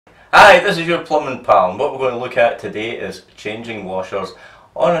Hi, this is your plumbing pal, and what we're going to look at today is changing washers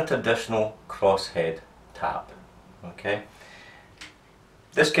on a traditional crosshead tap. Okay. In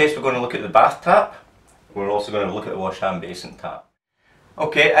this case we're going to look at the bath tap. We're also going to look at the wash hand basin tap.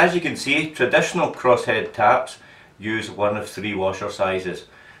 Okay, as you can see, traditional crosshead taps use one of three washer sizes.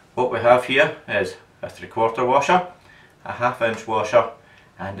 What we have here is a 3/4 washer, a 1/2 inch washer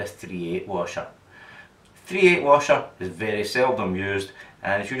and a 3/8 washer. 3/8 washer is very seldom used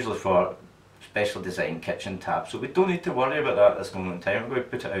and it's usually for special design kitchen taps, so we don't need to worry about that at this moment in time. We're going to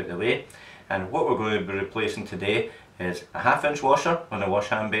put it out of the way, and what we're going to be replacing today is a 1/2 inch washer on a wash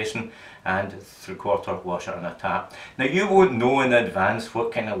hand basin and 3/4 washer on a tap. Now you won't know in advance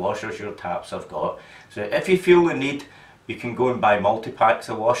what kind of washers your taps have got, so if you feel the need you can go and buy multi-packs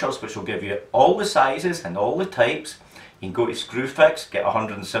of washers which will give you all the sizes and all the types. You can go to Screwfix, get a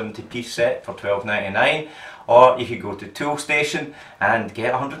 170 piece set for £12.99, or you could go to Toolstation and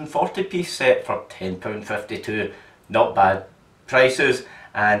get a 140 piece set for £10.52. Not bad prices,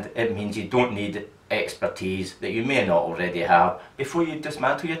 and it means you don't need expertise that you may not already have before you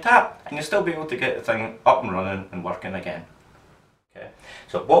dismantle your tap, and you'll still be able to get the thing up and running and working again. Okay.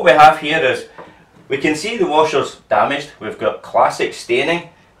 So what we have here is, we can see the washer's damaged. We've got classic staining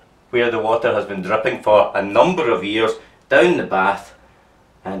where the water has been dripping for a number of years down the bath,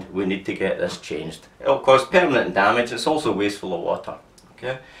 and we need to get this changed. It'll cause permanent damage. It's also wasteful of water.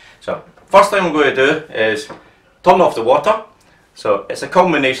 Okay, so first thing I'm going to do is turn off the water. So it's a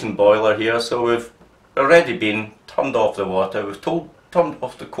combination boiler here, so we've already been turned off the water. We've turned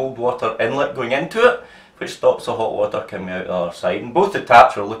off the cold water inlet going into it, which stops the hot water coming out the other side. And both the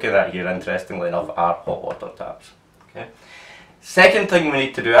taps we're looking at here, interestingly enough, are hot water taps. Okay. Second thing we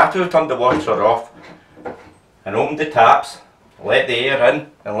need to do after we've turned the water off and opened the taps, let the air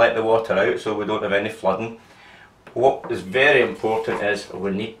in and let the water out so we don't have any flooding. What is very important is we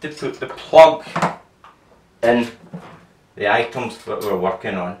need to put the plug in the items that we're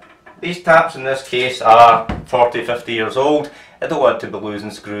working on. These taps in this case are 40-50 years old. I don't want to be losing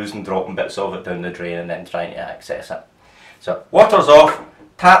screws and dropping bits of it down the drain and then trying to access it. So water's off,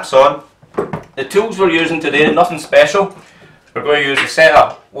 taps on. The tools we're using today, nothing special. We're going to use a set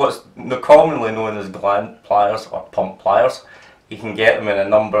of what's commonly known as gland pliers or pump pliers. You can get them in a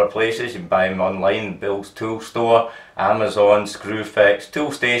number of places. You can buy them online, Bill's Tool Store, Amazon, Screwfix,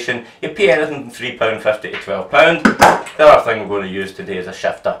 Toolstation. You pay anything from £3.50 to £12. The other thing we're going to use today is a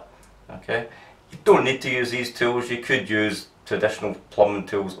shifter. Okay, you don't need to use these tools. You could use traditional plumbing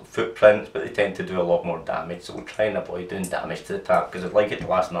tools, footprints, but they tend to do a lot more damage. So we'll try and avoid doing damage to the tap because I'd like it to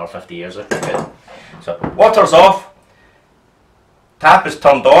last another 50 years if we could. So water's off. Tap is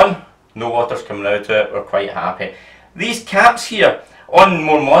turned on, no water's coming out of it, we're quite happy. These caps here, on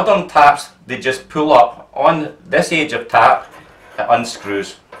more modern taps, they just pull up. On this age of tap, it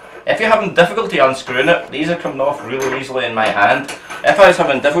unscrews. If you're having difficulty unscrewing it, these are coming off really easily in my hand. If I was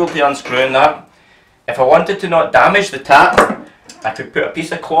having difficulty unscrewing that, if I wanted to not damage the tap, I could put a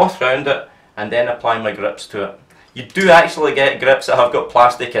piece of cloth around it and then apply my grips to it. You do actually get grips that have got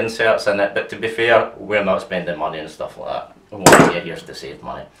plastic inserts in it, but to be fair, we're not spending money and stuff like that. One idea here is to save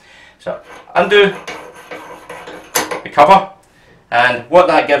money. So undo the cover, and what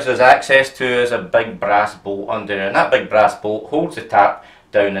that gives us access to is a big brass bolt under there, and that big brass bolt holds the tap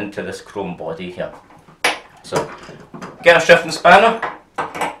down into this chrome body here. So get a shifting spanner,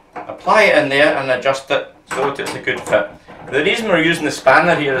 apply it in there and adjust it so that it's a good fit. The reason we're using the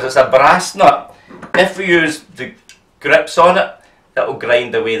spanner here is it's a brass nut. If we use the grips on it, it'll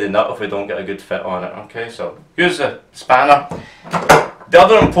grind away the nut if we don't get a good fit on it. Okay, so use the spanner. The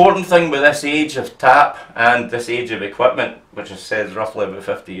other important thing with this age of tap and this age of equipment, which is said roughly about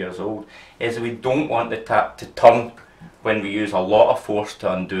 50 years old, is we don't want the tap to turn when we use a lot of force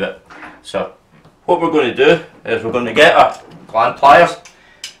to undo it. So what we're going to do is we're going to get our gland pliers.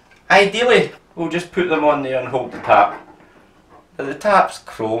 Ideally we'll just put them on there and hold the tap. But the tap's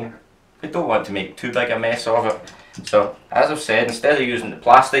chrome, we don't want to make too big a mess of it. So as I've said, instead of using the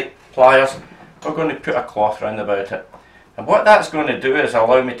plastic pliers, we're going to put a cloth round about it. And what that's going to do is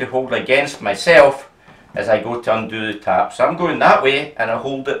allow me to hold against myself as I go to undo the tap. So I'm going that way and I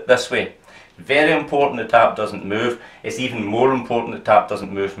hold it this way. Very important the tap doesn't move. It's even more important the tap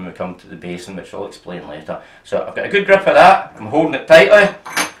doesn't move when we come to the basin, which I'll explain later. So I've got a good grip of that. I'm holding it tightly.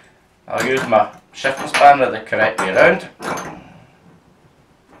 I'll use my shifting spanner the correct way around.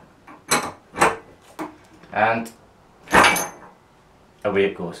 And away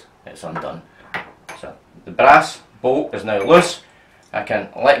it goes. It's undone. So the brass bolt is now loose. I can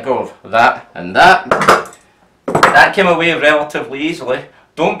let go of that and that. That came away relatively easily.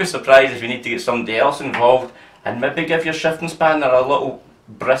 Don't be surprised if you need to get somebody else involved and maybe give your shifting spanner a little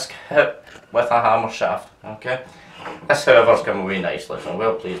brisk hit with a hammer shaft. Okay, this however's come away nicely, so I'm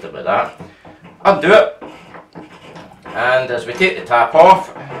well pleased about that. Undo it, and as we take the tap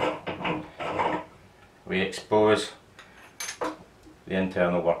off, we expose the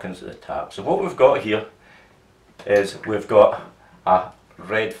internal workings of the tap. So what we've got here is we've got a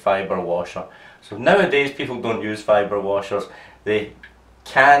red fibre washer. So nowadays people don't use fibre washers. They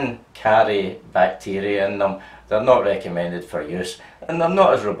can carry bacteria in them. They're not recommended for use, and they're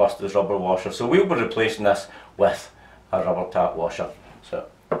not as robust as rubber washers. So we'll be replacing this with a rubber tap washer. So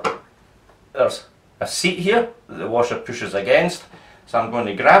there's a seat here that the washer pushes against. So I'm going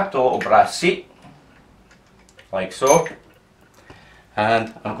to grab the little brass seat, like so,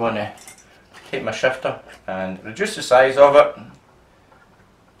 and I'm going to take my shifter and reduce the size of it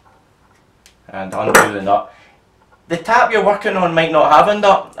and undo the nut. The tap you're working on might not have a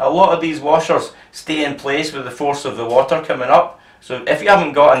nut. A lot of these washers stay in place with the force of the water coming up. So if you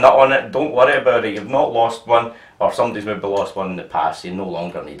haven't got a nut on it, don't worry about it. You've not lost one, or somebody's maybe lost one in the past. You no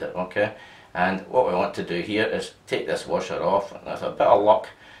longer need it, okay? And what we want to do here is take this washer off, and with a bit of luck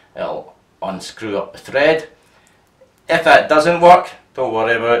it'll unscrew up the thread. If that doesn't work, don't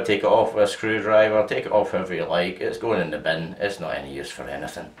worry about it. Take it off with a screwdriver, take it off however you like. It's going in the bin. It's not any use for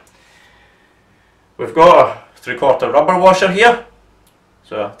anything. We've got a 3/4 rubber washer here.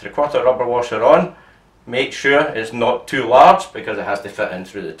 So a 3/4 rubber washer on. Make sure it's not too large because it has to fit in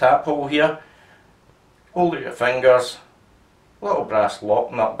through the tap hole here. Hold out your fingers, little brass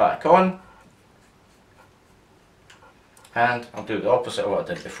lock nut back on, and I'll do the opposite of what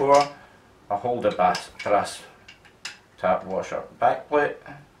I did before. I'll hold the brass tap washer back plate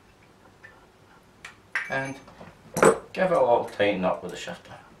and give it a little tighten up with the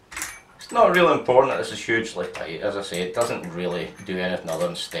shifter. It's not really important that this is hugely tight. As I say, it doesn't really do anything other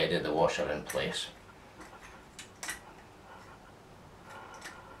than steady the washer in place.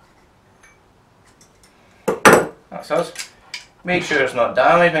 That's us. Make sure it's not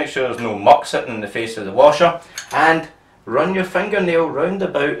damaged, make sure there's no muck sitting in the face of the washer, and run your fingernail round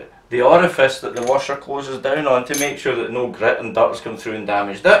about the orifice that the washer closes down on to make sure that no grit and dirt has come through and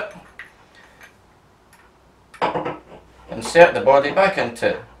damaged it. Insert the body back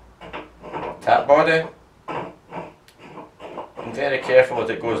into tap body. And very careful that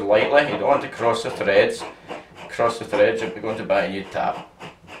it goes lightly. You don't want to cross the threads. Cross the threads, you'll be going to buy a new tap.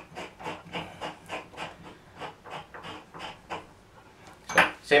 So,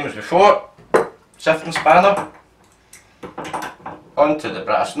 same as before, sifting spanner onto the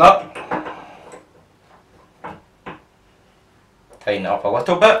brass nut. Tighten it up a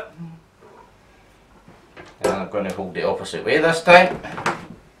little bit. And I'm going to hold the opposite way this time.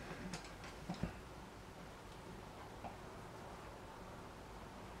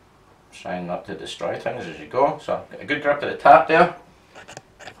 Trying not to destroy things as you go. So get a good grip of the tap there.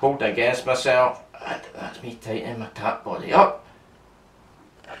 Hold it against myself. And that's me tightening my tap body up.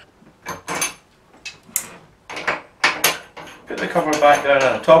 Put the cover back down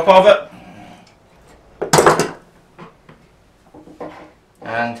on the top of it.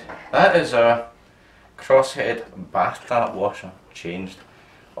 And that is our crosshead bath tap washer changed.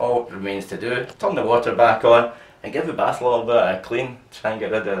 All it remains to do is turn the water back on and give the bath a little bit of a clean, try and get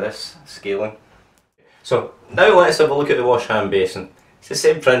rid of this scaling. So now let's have a look at the wash hand basin. It's the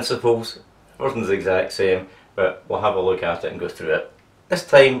same principles, everything's the exact same, but we'll have a look at it and go through it. This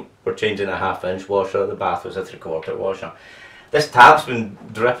time we're changing a 1/2 inch washer, the bath was a 3/4 washer. This tap's been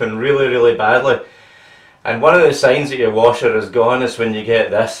dripping really badly, and one of the signs that your washer is gone is when you get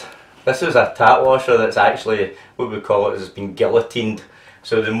this. This is a tap washer that's actually, what we call it, has been guillotined.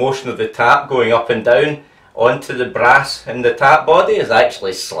 So the motion of the tap going up and down onto the brass in the tap body has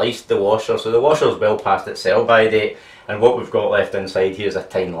actually sliced the washer, so the washer's well past its sell by date, and what we've got left inside here is a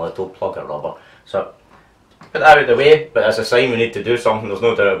tiny little plug of rubber. So put that out of the way, but as a sign we need to do something, there's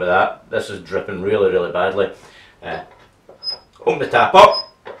no doubt about that. This is dripping really badly. Open the tap up,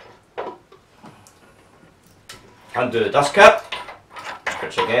 undo the dust cap,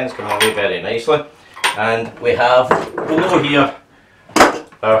 which again is coming away very nicely, and we have below here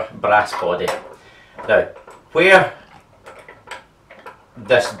our brass body. Now, where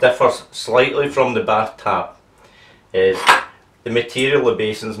this differs slightly from the bath tap is the material the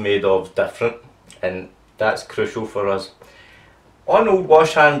basin's made of different, and that's crucial for us. On old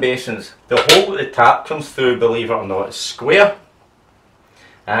wash hand basins, the hole that the tap comes through, believe it or not, is square,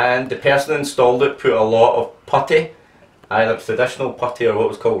 and the person that installed it put a lot of putty, either traditional putty or what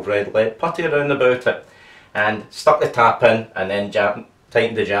was called red lead putty around about it, and stuck the tap in and then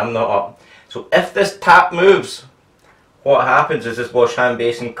tightened the jam nut up. So if this tap moves, what happens is this wash hand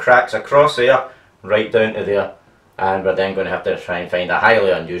basin cracks across there, right down to there, and we're then going to have to try and find a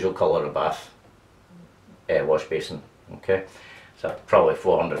highly unusual colour of bath wash basin. Okay, so probably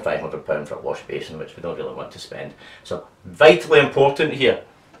 £400–500 for a wash basin, which we don't really want to spend. So vitally important here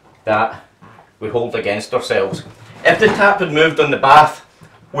that we hold against ourselves. If the tap had moved on the bath,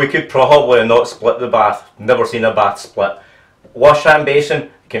 we could probably not split the bath. Never seen a bath split. Wash hand basin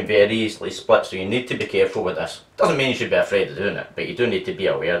can very easily split, so you need to be careful with this. Doesn't mean you should be afraid of doing it, but you do need to be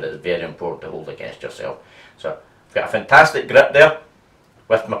aware that it's very important to hold against yourself. So I've got a fantastic grip there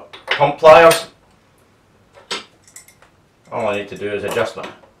with my pump pliers. All I need to do is adjust my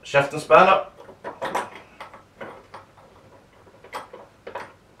shifting spanner.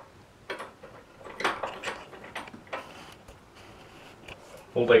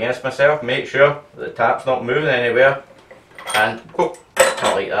 Hold against myself, make sure that the tap's not moving anywhere, and oh,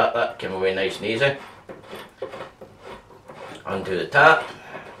 not like that, that came away nice and easy. Undo the tap,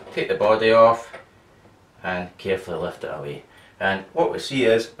 take the body off and carefully lift it away. And what we see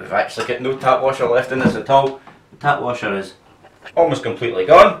is we've actually got no tap washer left in this at all. The tap washer is almost completely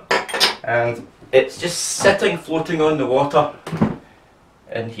gone and it's just sitting floating on the water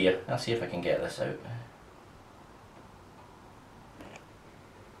in here. I'll see if I can get this out.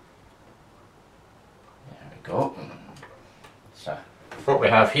 Go. So what we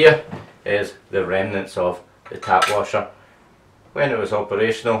have here is the remnants of the tap washer. When it was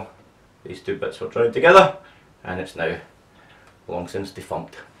operational, these two bits were joined together and it's now long since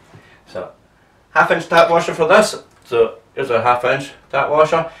defunct. So 1/2 inch tap washer for this. So here's a 1/2 inch tap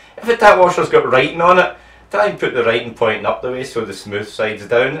washer. If the tap washer's got writing on it, try and put the writing pointing up the way so the smooth side's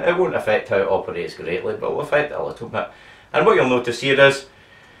down. It won't affect how it operates greatly, but it will affect it a little bit. And what you'll notice here is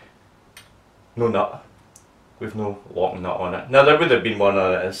no nut. We've no locking nut on it. Now there would have been one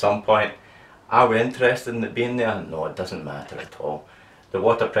on it at some point. Are we interested in it being there? No, it doesn't matter at all. The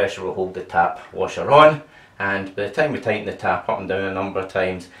water pressure will hold the tap washer on, and by the time we tighten the tap up and down a number of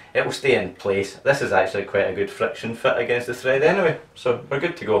times, it will stay in place. This is actually quite a good friction fit against the thread anyway, so we're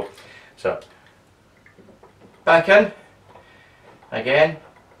good to go. So back in, again,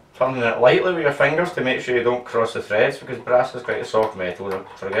 turning it lightly with your fingers to make sure you don't cross the threads, because brass is quite a soft metal, don't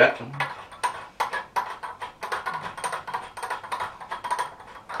forget.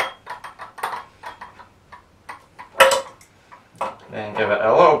 Then give it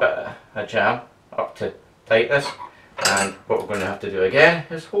a little bit of a jam up to tightness, and what we're going to have to do again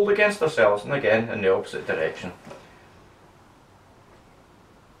is hold against ourselves, and again in the opposite direction.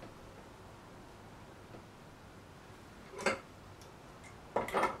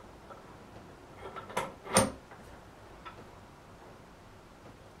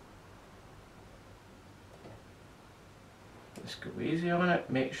 Just go easy on it,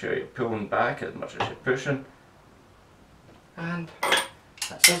 make sure you're pulling back as much as you're pushing. And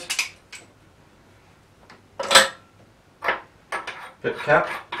that's it. Put the cap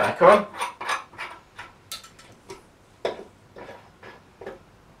back on.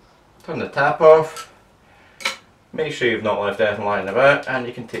 Turn the tap off. Make sure you've not left anything lying about, and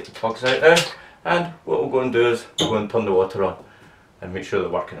you can take the plugs out now. And what we'll go and do is we'll go and turn the water on and make sure they're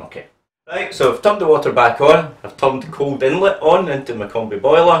working okay. Right, so I've turned the water back on. I've turned the cold inlet on into my combi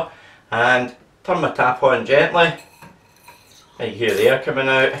boiler and turn my tap on gently. You hear the air coming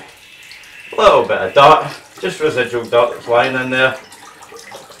out, a little bit of dirt, just residual dirt that's lying in there,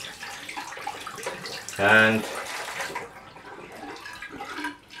 and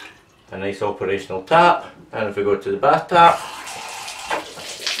a nice operational tap. And if we go to the bath tap,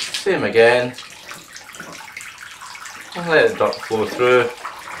 same again, and let the dirt flow through,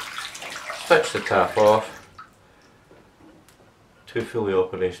 switch the tap off. Two fully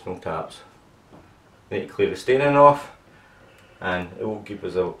operational taps. Need to clear the staining off, and it won't keep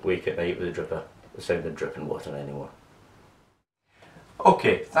us awake at night with the sound of dripping water anymore.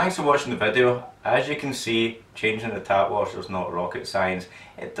 Okay, thanks for watching the video. As you can see, changing the tap washer is not rocket science.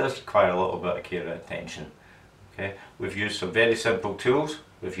 It does require a little bit of care and attention. Okay, we've used some very simple tools.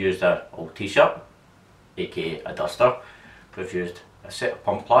 We've used an old t-shirt, aka a duster. We've used a set of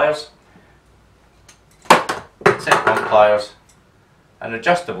pump pliers, an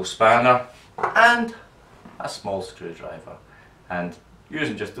adjustable spanner, and a small screwdriver. And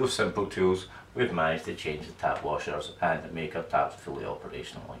using just those simple tools, we've managed to change the tap washers and make our taps fully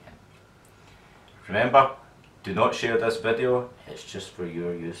operational again. Remember, do not share this video, it's just for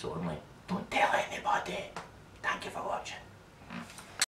your use only. Don't tell anybody. Thank you for watching.